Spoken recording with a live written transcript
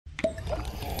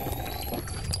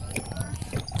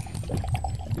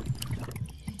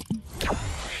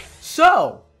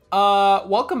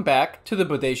Welcome back to the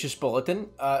Bodacious Bulletin,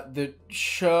 the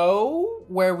show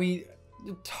where we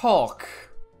talk.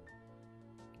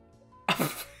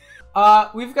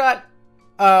 We've got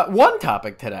one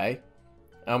topic today.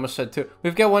 I almost said two.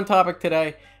 We've got one topic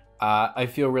today I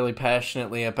feel really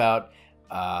passionately about.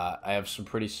 I have some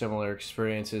pretty similar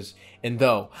experiences, and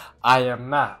though I am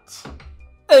not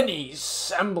any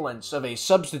semblance of a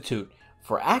substitute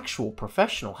for actual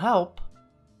professional help,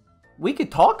 we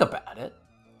could talk about it.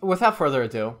 Without further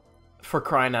ado, for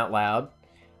crying out loud,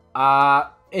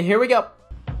 and here we go.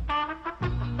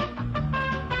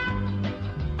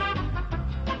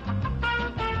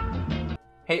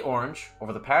 Hey Orange,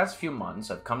 over the past few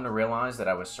months, I've come to realize that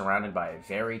I was surrounded by a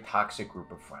very toxic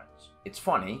group of friends. It's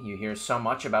funny, you hear so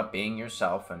much about being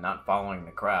yourself and not following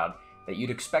the crowd that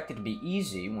you'd expect it to be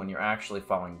easy when you're actually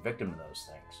falling victim to those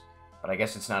things. But I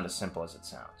guess it's not as simple as it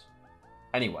sounds.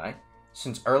 Anyway,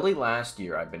 since early last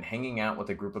year, I've been hanging out with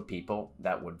a group of people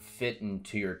that would fit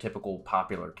into your typical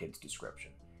popular kids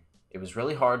description. It was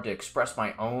really hard to express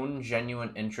my own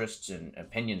genuine interests and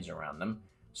opinions around them,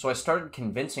 so I started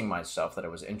convincing myself that I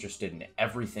was interested in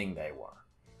everything they were.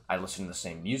 I listened to the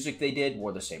same music they did,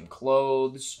 wore the same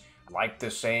clothes, liked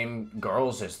the same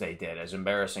girls as they did, as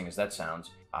embarrassing as that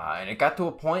sounds. And it got to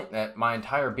a point that my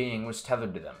entire being was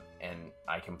tethered to them, and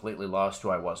I completely lost who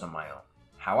I was on my own.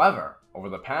 However, over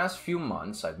the past few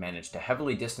months, I've managed to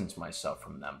heavily distance myself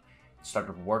from them and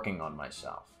started working on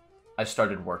myself. I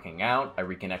started working out, I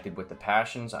reconnected with the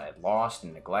passions I had lost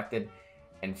and neglected,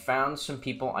 and found some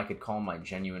people I could call my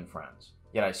genuine friends.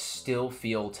 Yet I still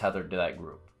feel tethered to that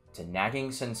group. It's a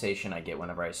nagging sensation I get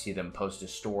whenever I see them post a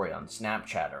story on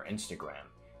Snapchat or Instagram,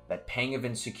 that pang of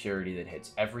insecurity that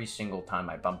hits every single time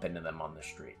I bump into them on the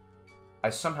street. I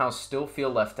somehow still feel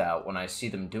left out when I see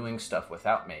them doing stuff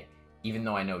without me, even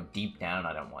though I know deep down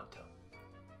I don't want to.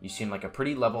 You seem like a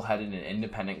pretty level-headed and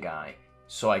independent guy,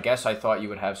 so I guess I thought you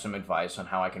would have some advice on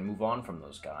how I can move on from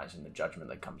those guys and the judgment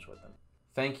that comes with them.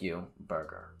 Thank you,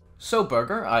 Burger. So,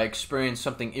 Burger, I experienced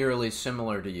something eerily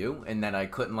similar to you in that I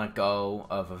couldn't let go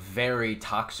of a very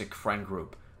toxic friend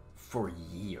group for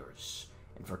years.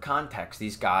 And for context,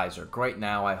 these guys are great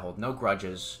now, I hold no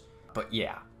grudges, but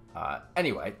yeah.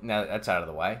 Anyway, now that's out of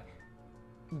the way.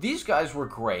 These guys were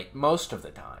great most of the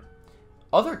time.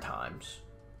 Other times,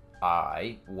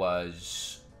 I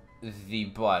was the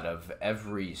butt of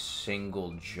every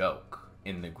single joke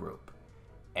in the group.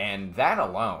 And that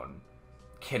alone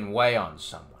can weigh on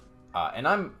someone. And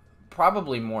I'm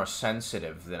probably more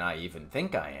sensitive than I even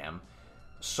think I am.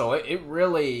 So it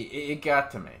really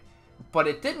got to me. But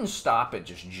it didn't stop at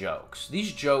just jokes.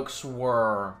 These jokes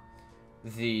were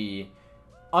the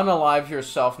unalive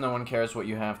yourself, no one cares what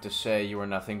you have to say, you are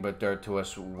nothing but dirt to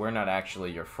us, we're not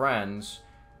actually your friends,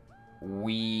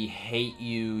 we hate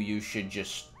you, you should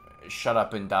just shut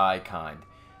up and die kind.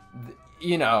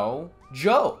 You know,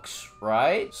 jokes,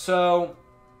 right? So,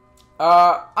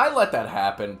 I let that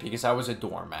happen because I was a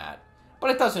doormat, but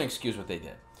it doesn't excuse what they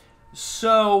did.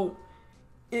 So,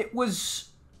 it was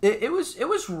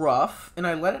rough, and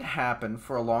I let it happen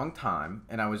for a long time,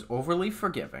 and I was overly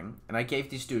forgiving, and I gave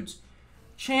these dudes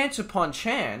chance upon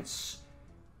chance,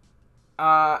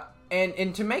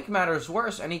 and to make matters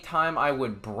worse, anytime I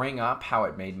would bring up how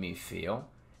it made me feel,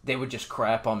 they would just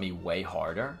crap on me way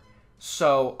harder.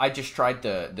 So I just tried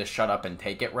the shut up and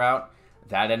take it route.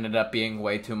 That ended up being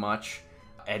way too much.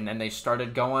 And then they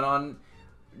started going on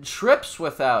trips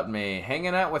without me,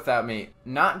 hanging out without me,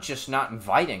 not just not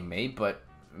inviting me, but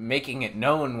making it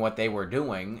known what they were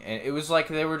doing. And it was like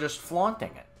they were just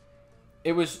flaunting it.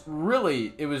 It was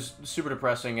super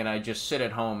depressing, and I just sit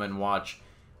at home and watch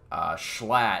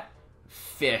Schlatt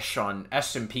fish on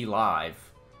S&P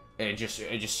Live, and just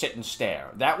sit and stare.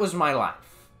 That was my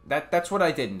life. That's what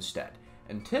I did instead.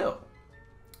 Until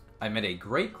I met a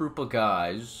great group of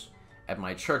guys at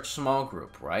my church small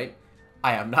group, right?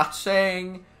 I am not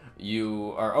saying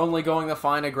you are only going to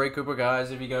find a great group of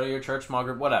guys if you go to your church small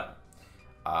group, whatever.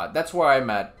 That's where I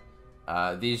met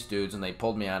these dudes, and they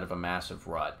pulled me out of a massive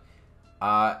rut.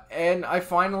 And I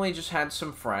finally just had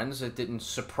some friends that didn't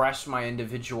suppress my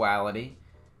individuality,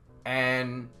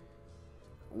 and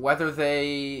whether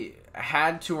they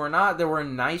had to or not, they were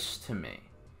nice to me.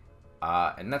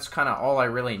 And that's kind of all I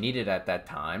really needed at that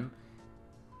time.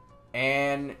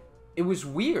 And it was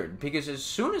weird, because as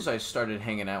soon as I started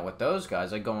hanging out with those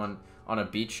guys, I go on a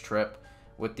beach trip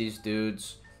with these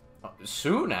dudes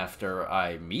soon after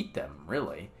I meet them,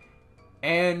 really.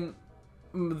 And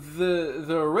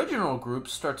the original group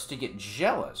starts to get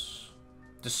jealous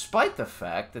despite the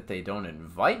fact that they don't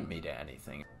invite me to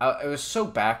anything. It was so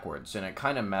backwards, and it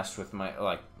kind of messed with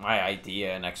my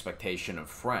idea and expectation of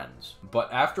friends.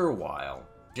 But after a while,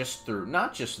 just through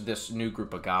not just this new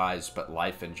group of guys, but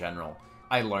life in general,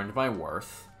 I learned my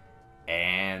worth,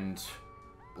 and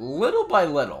little by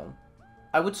little,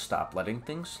 I would stop letting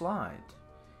things slide.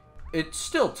 It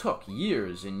still took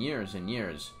years and years and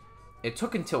years. It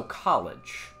took until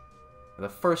college, the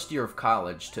first year of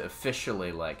college, to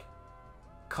officially,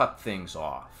 cut things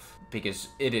off, because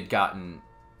it had gotten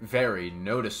very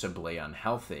noticeably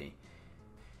unhealthy,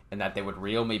 and that they would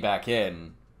reel me back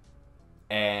in,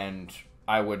 and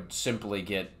I would simply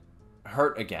get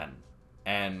hurt again,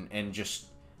 and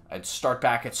I'd start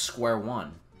back at square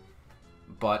one.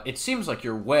 But it seems like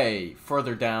you're way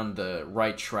further down the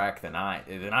right track than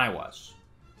I was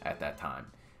at that time.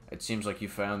 It seems like you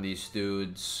found these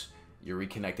dudes, you're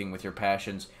reconnecting with your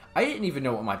passions. I didn't even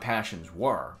know what my passions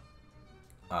were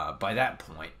by that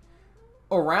point.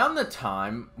 Around the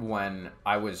time when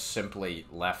I was simply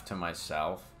left to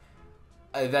myself,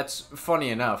 that's funny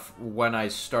enough, when I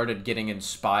started getting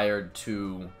inspired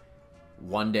to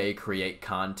one day create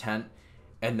content,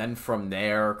 and then from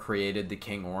there created the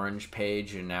King Orange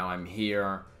page, and now I'm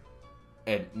here,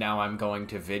 and now I'm going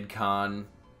to VidCon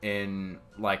in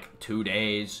 2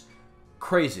 days.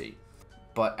 Crazy.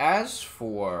 But as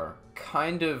for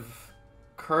kind of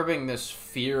curbing this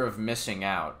fear of missing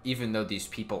out, even though these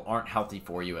people aren't healthy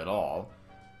for you at all,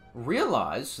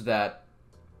 realize that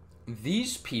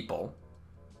these people,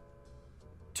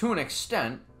 to an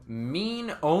extent,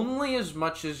 mean only as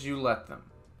much as you let them.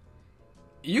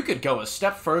 You could go a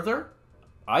step further.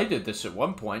 I did this at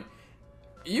one point.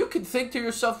 You could think to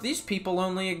yourself, these people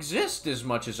only exist as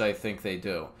much as I think they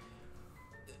do.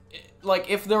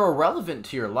 If they're irrelevant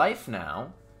to your life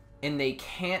now, and they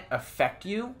can't affect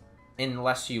you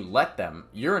unless you let them,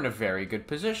 you're in a very good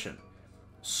position.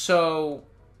 So,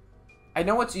 I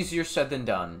know it's easier said than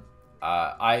done.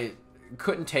 I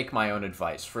couldn't take my own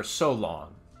advice for so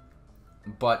long.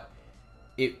 But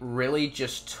it really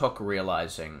just took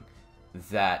realizing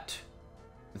that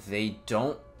they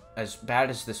don't, as bad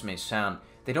as this may sound,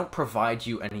 they don't provide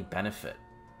you any benefit.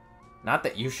 Not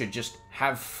that you should just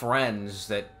have friends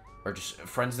that, or just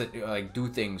friends that do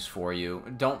things for you.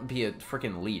 Don't be a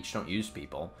freaking leech. Don't use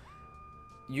people.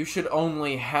 You should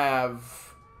only have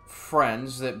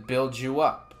friends that build you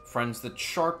up. Friends that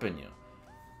sharpen you.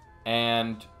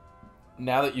 And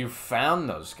now that you've found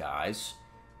those guys,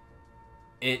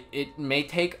 it may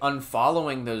take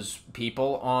unfollowing those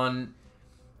people on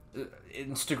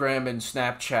Instagram and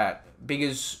Snapchat,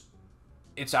 because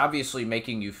it's obviously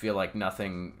making you feel like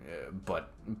nothing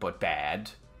but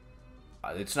bad.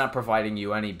 It's not providing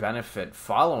you any benefit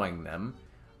following them,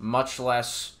 much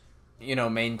less,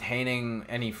 maintaining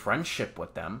any friendship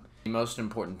with them. The most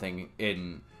important thing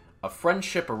in a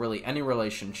friendship, or really any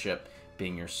relationship,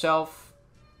 being yourself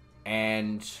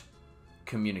and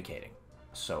communicating.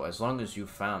 So as long as you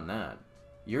found that,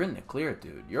 you're in the clear,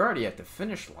 dude. You're already at the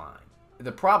finish line.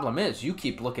 The problem is, you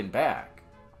keep looking back.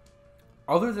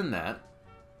 Other than that,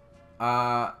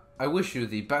 I wish you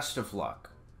the best of luck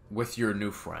with your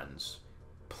new friends.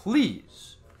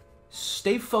 Please,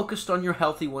 stay focused on your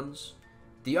healthy ones.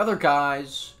 The other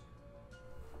guys,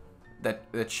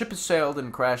 that ship has sailed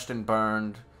and crashed and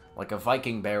burned like a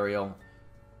Viking burial,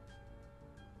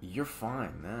 you're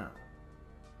fine now.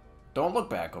 Don't look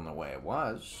back on the way it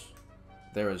was.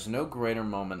 There is no greater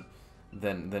moment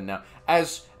than now.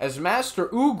 As Master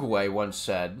Oogway once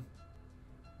said,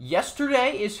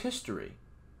 yesterday is history.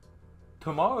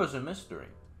 Tomorrow's a mystery.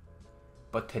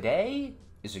 But today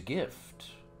is a gift.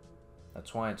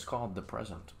 That's why it's called the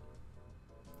present.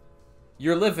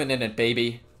 You're living in it,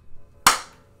 baby.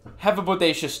 Have a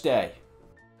bodacious day.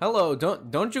 Hello,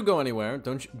 don't you go anywhere.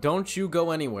 Don't you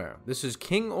go anywhere. This is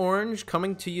King Orange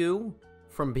coming to you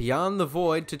from beyond the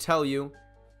void to tell you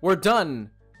we're done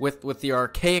with the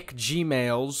archaic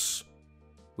Gmails.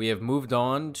 We have moved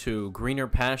on to greener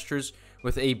pastures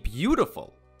with a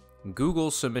beautiful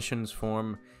Google submissions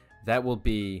form that will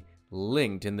be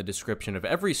linked in the description of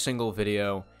every single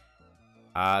video.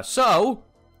 So,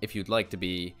 if you'd like to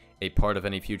be a part of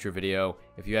any future video,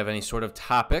 if you have any sort of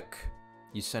topic,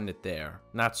 you send it there.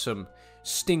 Not some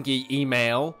stinky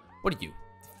email. What are you,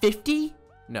 50?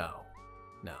 No.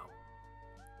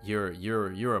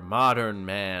 You're a modern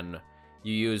man.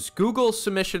 You use Google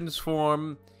submissions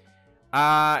form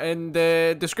in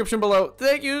the description below.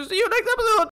 Thank you. See you next episode.